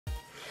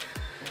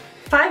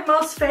5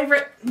 most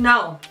favorite,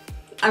 no,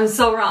 I'm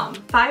so wrong.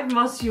 5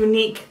 most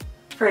unique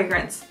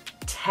fragrance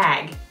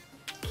tag.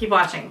 Keep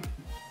watching.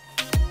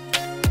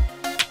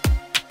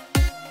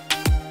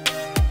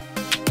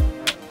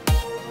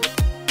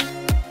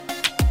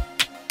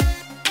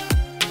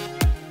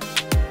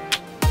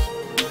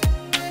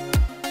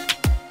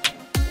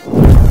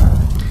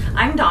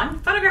 I'm Dawn,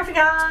 photography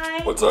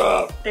guy. What's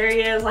up? There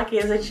he is, like he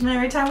is each and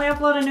every time we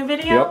upload a new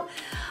video. Yep.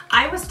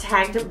 I was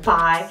tagged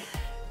by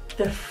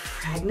the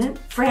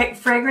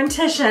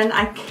fragrantician.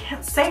 I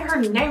can't say her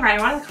name right.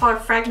 I want to call her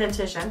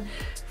fragrantician.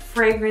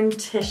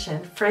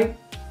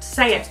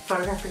 Say it,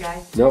 photography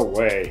guy. No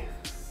way.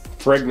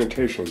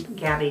 Fragrantician.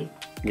 Gabby.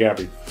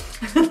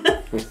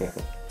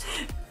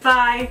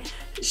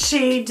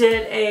 She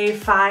did a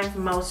 5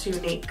 most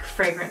unique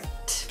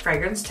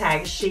fragrance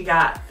tags. She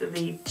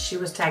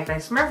was tagged by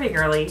Smurfy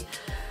Girly,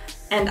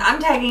 and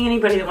I'm tagging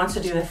anybody that wants to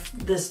do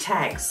this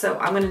tag. So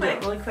I'm gonna do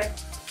it really quick.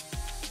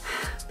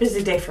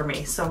 Busy day for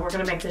me, so we're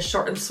gonna make this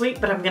short and sweet,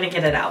 but I'm gonna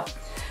get it out.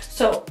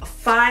 So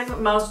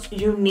 5 most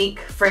unique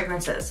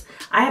fragrances.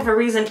 I have a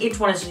reason each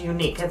one is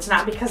unique. It's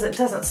not because it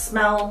doesn't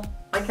smell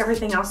like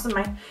everything else in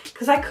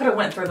because I could have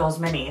went through those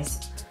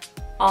minis.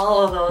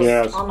 All of those,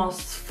 yes.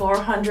 Almost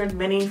 400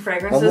 mini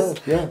fragrances.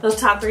 Yeah. Those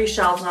top 3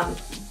 shelves on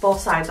both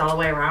sides all the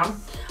way around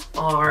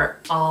are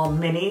all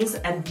minis,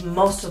 and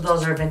most of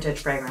those are vintage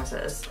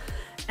fragrances.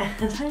 And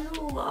I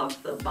love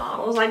the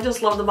bottles. I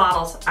just love the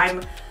bottles.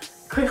 I'm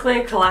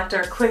quickly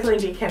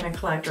became a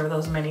collector of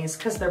those minis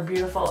because they're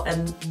beautiful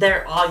and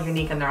they're all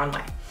unique in their own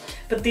way.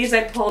 But these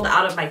I pulled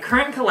out of my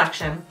current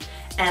collection,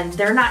 and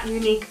they're not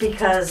unique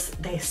because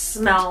they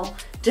smell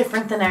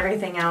different than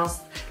everything else.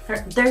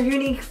 They're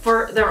unique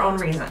for their own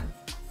reason.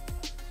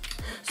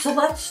 So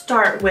let's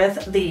start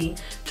with the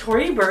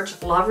Tori Burch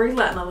Love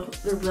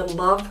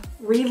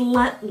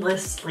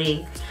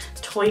Relentlessly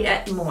Toi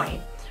et Moi,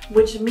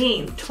 which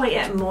means Toi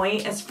et Moi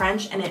is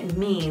French and it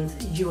means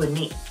you and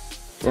me.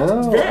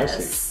 Oh,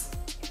 this,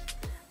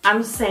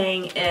 I'm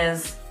saying,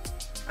 is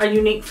a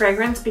unique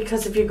fragrance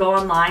because if you go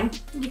online,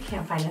 you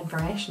can't find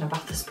information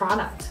about this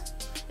product.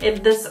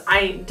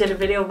 I did a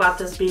video about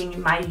this being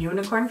my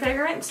unicorn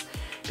fragrance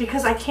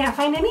because I can't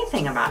find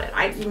anything about it.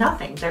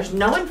 Nothing. There's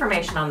no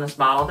information on this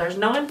bottle. There's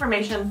no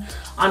information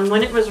on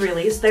when it was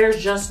released.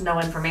 There's just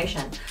no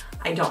information.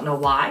 I don't know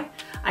why.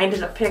 I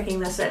ended up picking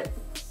this up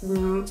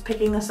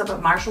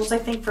at Marshall's, I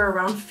think, for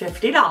around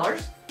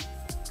 $50.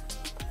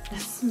 It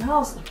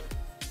smells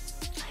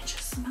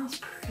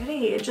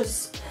pretty.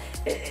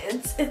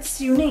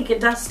 It's unique. It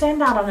does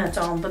stand out on its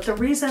own, but the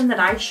reason that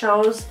I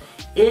chose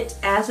it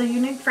as a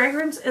unique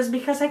fragrance is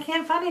because I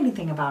can't find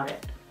anything about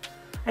it.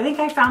 I think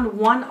I found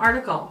one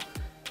article,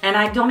 and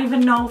I don't even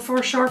know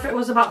for sure if it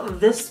was about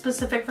this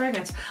specific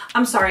fragrance.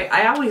 I'm sorry,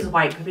 I always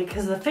wipe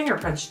because the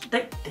fingerprints,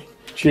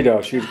 she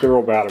does. She's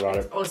real bad about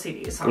it.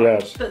 OCD, so.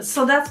 Yes.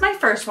 So that's my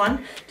first one.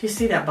 Do you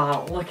see that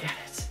bottle? Look at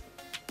it.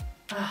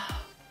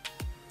 Oh,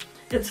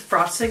 it's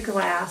frosted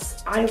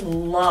glass. I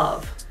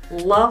love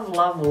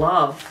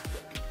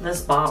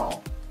this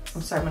bottle.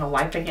 I'm sorry, I'm gonna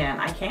wipe again.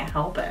 I can't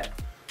help it.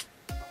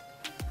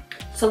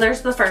 So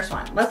there's the first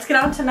one. Let's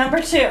get on to number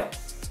 2.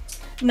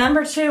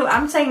 Number 2,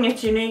 I'm saying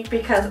it's unique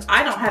because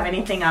I don't have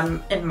anything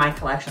in my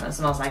collection that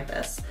smells like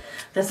this.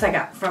 This I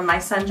got from my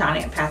son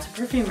Johnny at Pat's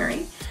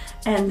Perfumery,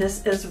 and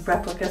this is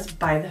Replica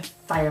By The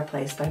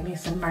Fireplace by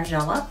Maison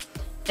Margiela,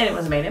 and it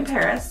was made in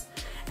Paris.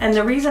 And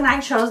the reason I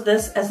chose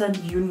this as a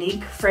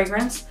unique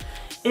fragrance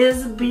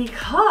is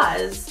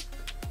because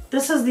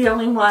this is the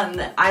only one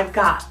that I've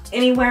got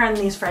anywhere in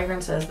these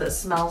fragrances that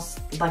smells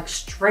like,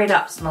 straight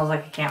up smells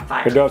like a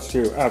campfire. It does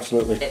too,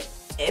 absolutely.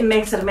 It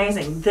makes it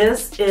amazing.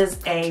 This is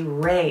a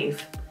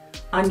rave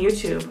on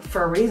YouTube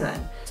for a reason.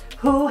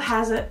 Who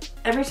has it?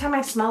 Every time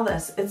I smell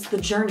this, it's the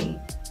journey.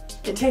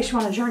 It takes you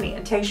on a journey.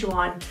 It takes you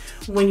on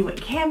when you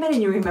went camping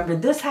and you remember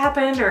this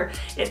happened, or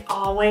it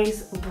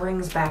always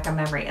brings back a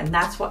memory. And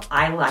that's what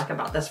I like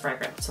about this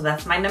fragrance. So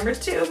that's my number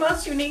 2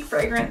 most unique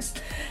fragrance.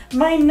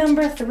 My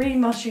number 3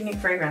 most unique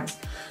fragrance.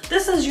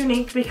 This is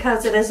unique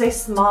because it is a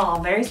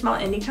very small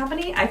indie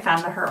company. I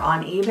found her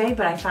on eBay,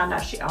 but I found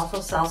out she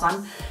also sells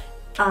on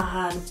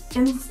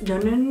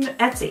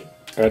Etsy.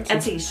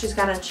 Etsy. She's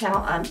got a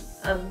channel, a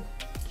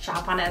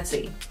shop on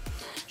Etsy.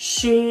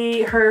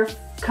 Her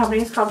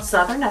company is called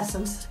Southern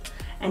Essence,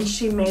 and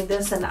she made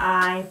this, and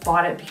I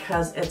bought it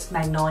because it's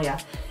Magnolia,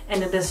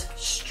 and it is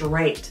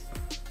straight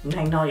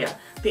Magnolia.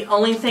 The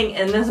only thing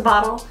in this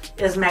bottle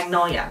is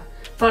Magnolia.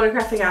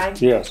 Photography guy.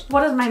 Yes.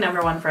 What is my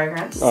number 1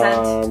 fragrance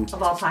scent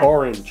of all time?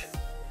 Orange.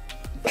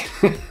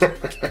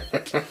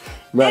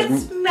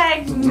 It's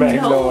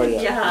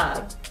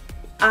Magnolia.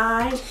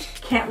 I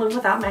can't live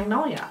without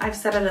Magnolia. I've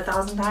said it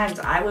 1,000 times.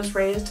 I was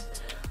raised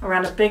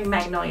around a big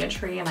magnolia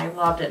tree and I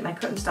loved it and I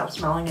couldn't stop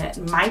smelling it.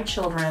 And my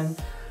children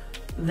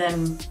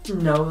then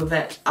know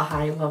that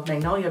I love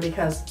Magnolia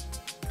because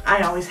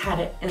I always had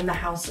it in the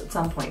house at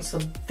some point. So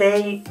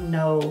they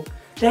know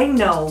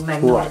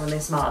Magnolia when they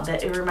smell it.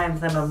 That it reminds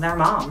them of their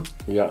mom.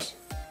 Yes.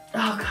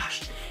 Oh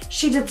gosh.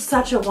 She did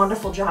such a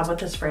wonderful job with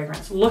this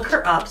fragrance. Look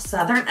her up,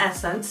 Southern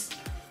Essence.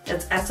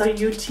 It's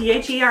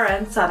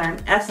S-O-U-T-H-E-R-N,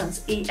 Southern,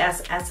 Essence,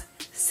 E-S-S-C-E-N-T-S.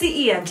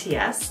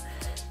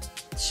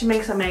 She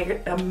makes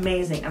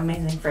amazing,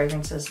 amazing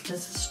fragrances.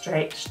 This is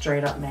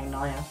straight up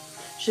Magnolia.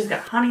 She's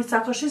got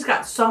honeysuckle. She's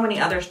got so many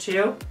others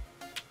too.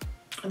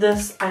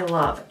 This I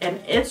love, and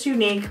it's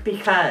unique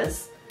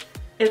because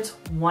it's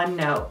one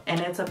note, and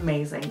it's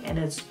amazing, and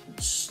it's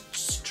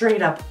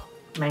straight up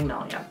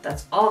Magnolia.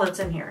 That's all that's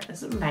in here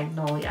is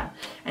Magnolia,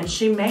 and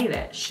she made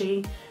it.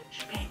 She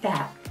made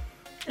that.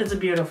 It's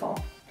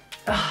beautiful.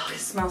 Oh, it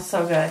smells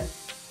so good.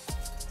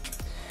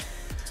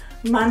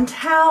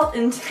 Montale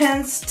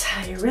Intense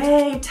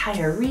Tiare.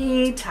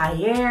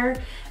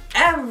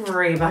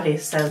 Everybody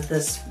says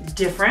this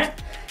different.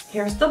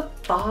 Here's the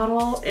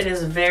bottle. It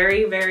is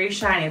very, very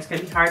shiny. It's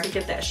gonna be hard to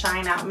get that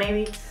shine out.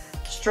 Maybe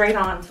straight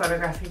on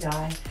Photography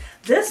Guy.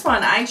 This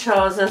one I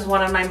chose as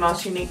one of my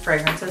most unique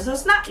fragrances.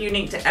 It's not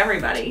unique to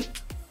everybody.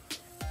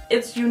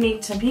 It's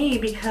unique to me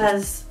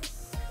because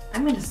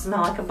I'm gonna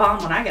smell like a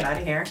bomb when I get out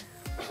of here.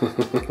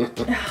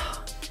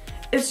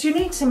 It's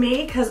unique to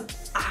me because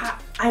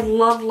I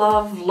love,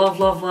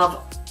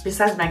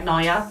 besides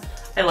Magnolia,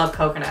 I love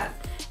coconut.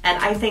 And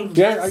I think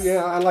this,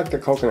 yeah, I like the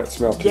coconut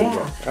smell too.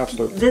 Yeah,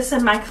 absolutely. This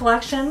in my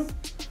collection,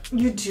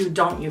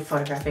 don't you,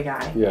 Photography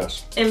Guy?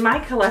 Yes. In my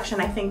collection,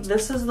 I think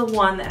this is the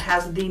one that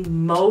has the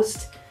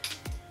most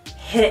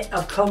hit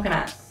of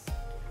coconut.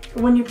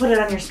 When you put it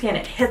on your skin,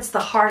 it hits the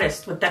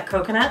hardest with that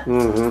coconut.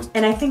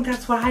 And I think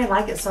that's why I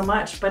like it so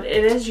much. But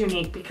it is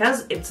unique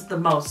because it's the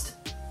most,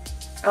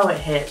 oh, it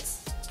hits.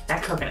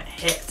 That coconut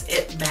hits,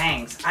 it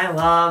bangs. I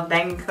love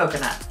banging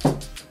coconut.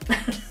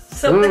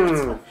 So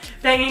that's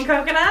banging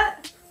coconut?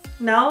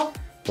 No?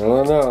 I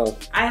don't know.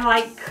 I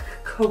like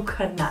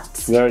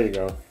coconuts. There you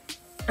go.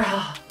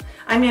 Oh,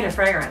 I made a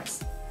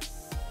fragrance.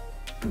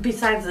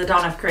 Besides the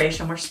Dawn of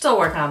Creation, we're still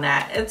working on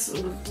that. It's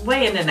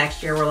way into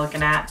next year we're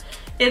looking at.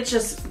 It's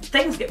just,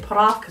 things get put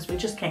off because we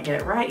just can't get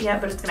it right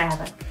yet, but it's gonna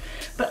happen.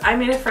 But I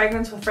made a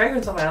fragrance with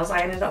fragrance oils. I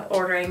ended up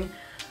ordering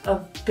a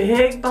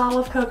big bottle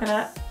of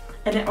coconut,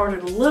 and I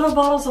ordered little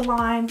bottles of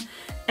lime,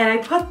 and I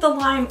put the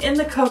lime in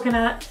the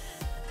coconut,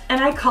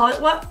 and I call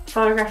it what?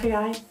 Photography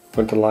Guy?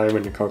 Put the lime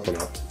in the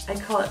coconut. I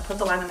call it put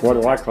the lime in the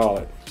coconut. What do I call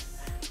it?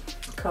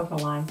 Cocoa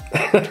lime.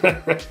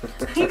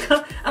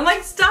 I'm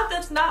like, stop,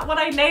 that's not what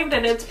I named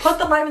it. It's put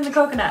the lime in the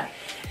coconut.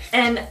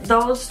 And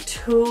those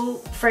two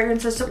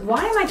fragrances,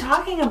 why am I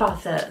talking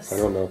about this? I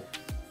don't know.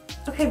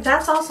 Okay,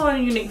 that's also a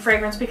unique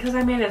fragrance because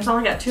I made it. It's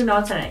only got 2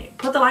 notes in it.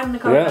 Put the lime in the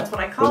coconut, that's what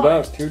I call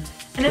it.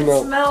 And it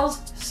smells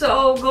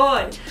so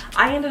good.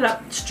 I ended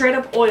up straight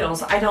up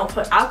oils. I don't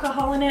put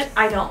alcohol in it.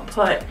 I don't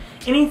put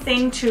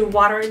anything to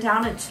water it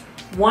down. It's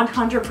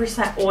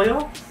 100%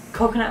 oil,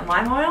 coconut and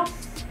lime oil.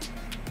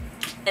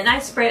 And I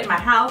spray it in my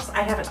house.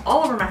 I have it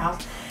all over my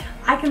house.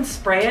 I can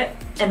spray it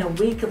and a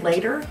week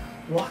later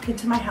walk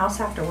into my house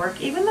after work,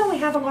 even though we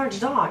have a large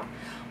dog.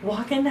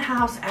 Walk in the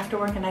house after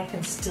work and I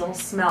can still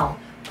smell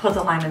put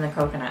the lime in the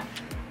coconut.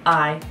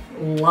 I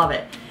love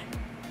it.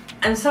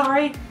 I'm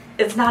sorry,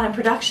 it's not in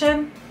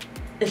production.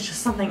 It's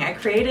just something I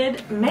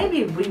created.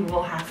 Maybe we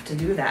will have to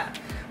do that.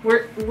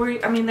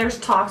 I mean, there's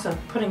talks of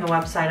putting a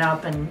website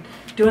up and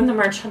doing the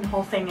merch and the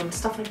whole thing and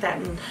stuff like that,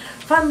 and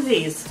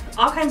funsies,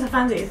 all kinds of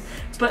funsies.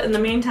 But in the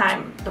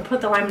meantime, to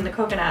put the lime in the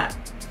coconut,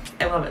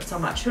 I love it so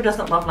much. Who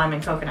doesn't love lime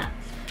and coconut?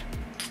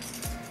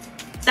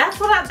 That's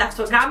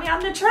what got me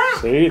on the track.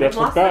 See, that's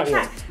what got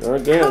you. There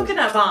it is.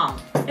 Coconut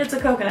bomb. It's a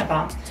coconut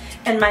bomb.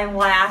 And my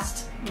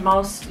last,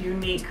 most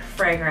unique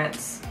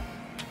fragrance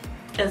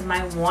is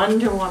my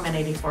Wonder Woman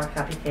 84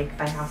 Cupcake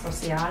by House of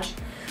Sillage.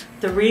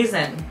 The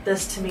reason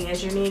this to me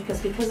is unique is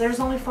because there's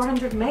only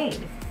 400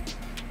 made.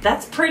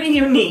 That's pretty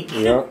unique.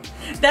 Yep.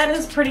 That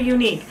is pretty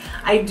unique.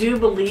 I do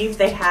believe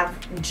they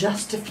have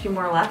just a few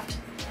more left.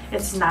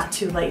 It's not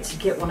too late to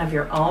get one of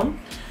your own.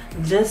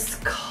 This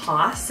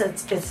costs,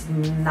 it's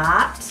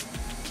not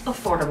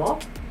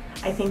affordable.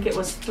 I think it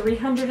was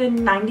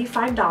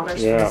 $395 for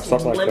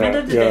this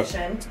limited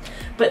edition.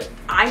 But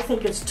I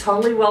think it's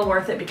totally well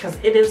worth it because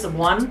it is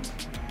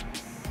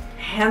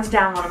hands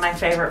down one of my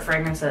favorite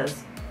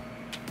fragrances.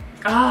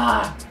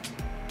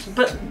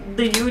 But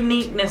the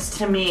uniqueness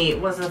to me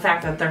was the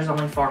fact that there's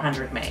only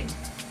 400 made.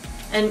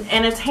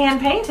 And it's hand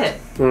painted.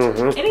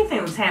 Anything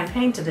that's hand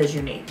painted is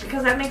unique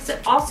because that makes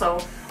it also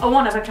a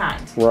one of a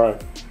kind.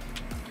 Right.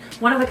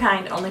 One of a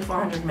kind, only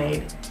 400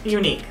 made.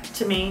 Unique.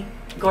 To me,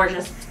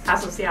 gorgeous.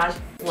 House of Sillage,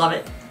 love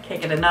it.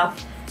 Can't get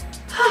enough.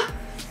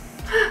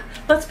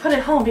 Let's put it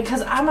home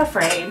because I'm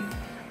afraid.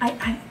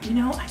 I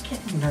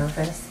get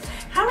nervous.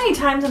 How many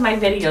times in my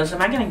videos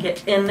am I going to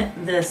get in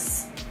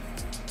this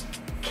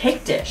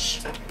cake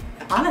dish?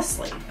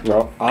 Honestly.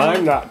 No,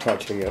 I'm not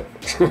touching it.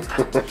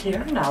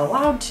 You're not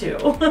allowed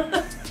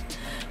to.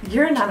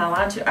 You're not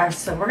allowed to. All right,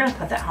 so we're going to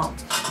put that home.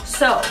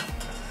 So,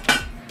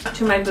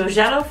 to my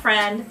Boujee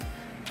friend,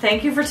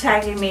 thank you for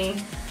tagging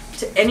me.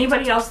 To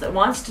anybody else that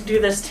wants to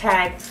do this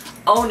tag,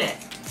 own it.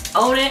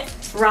 Own it,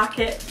 rock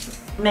it,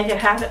 make it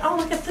happen. Oh,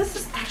 look at this.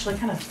 Is actually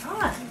kind of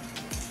fun.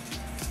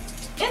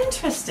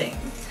 Interesting.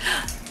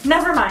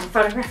 Never mind,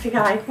 Photography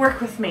Guy. Work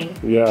with me.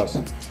 Yes.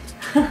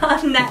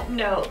 on that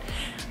note,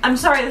 I'm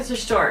sorry this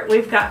is short.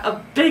 We've got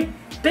a big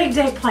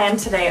day planned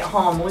today at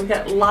home. We've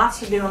got lots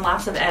to do and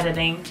lots of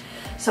editing.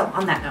 So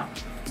on that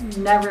note,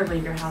 never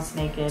leave your house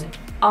naked.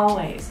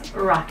 Always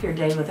rock your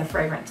day with a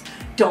fragrance.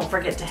 Don't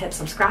forget to hit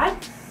subscribe.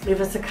 Leave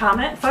us a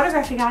comment.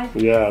 Photography guy.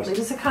 Yes. Leave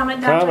us a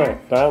comment down there.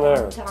 Down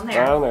there. Down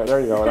there. Down there. There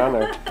you go. Down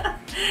there.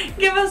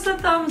 Give us a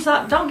thumbs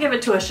up. Don't give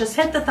it to us. Just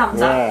hit the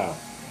thumbs up.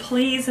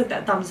 Please hit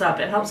that thumbs up.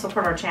 It helps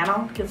support our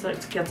channel. Gets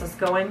us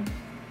going.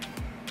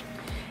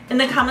 In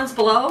the comments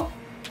below,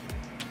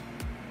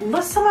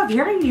 list some of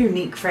your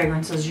unique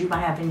fragrances you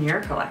might have in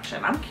your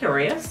collection. I'm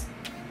curious.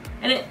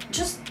 And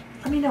just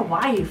let me know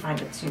why you find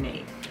it's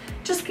unique.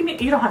 Just give me,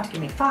 you don't have to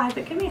give me 5,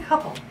 but give me a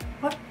couple.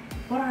 What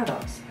are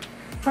those?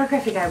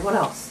 Photography guy, what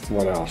else?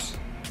 What else?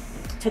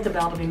 Hit the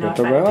bell to be Hit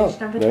the notified bell. every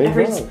time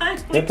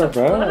we Hit the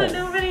bell. upload a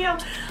new video.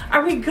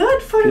 Are we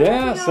good, photography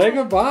guy? Yeah, say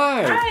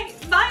goodbye. All right,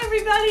 bye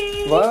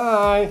everybody.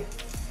 Bye.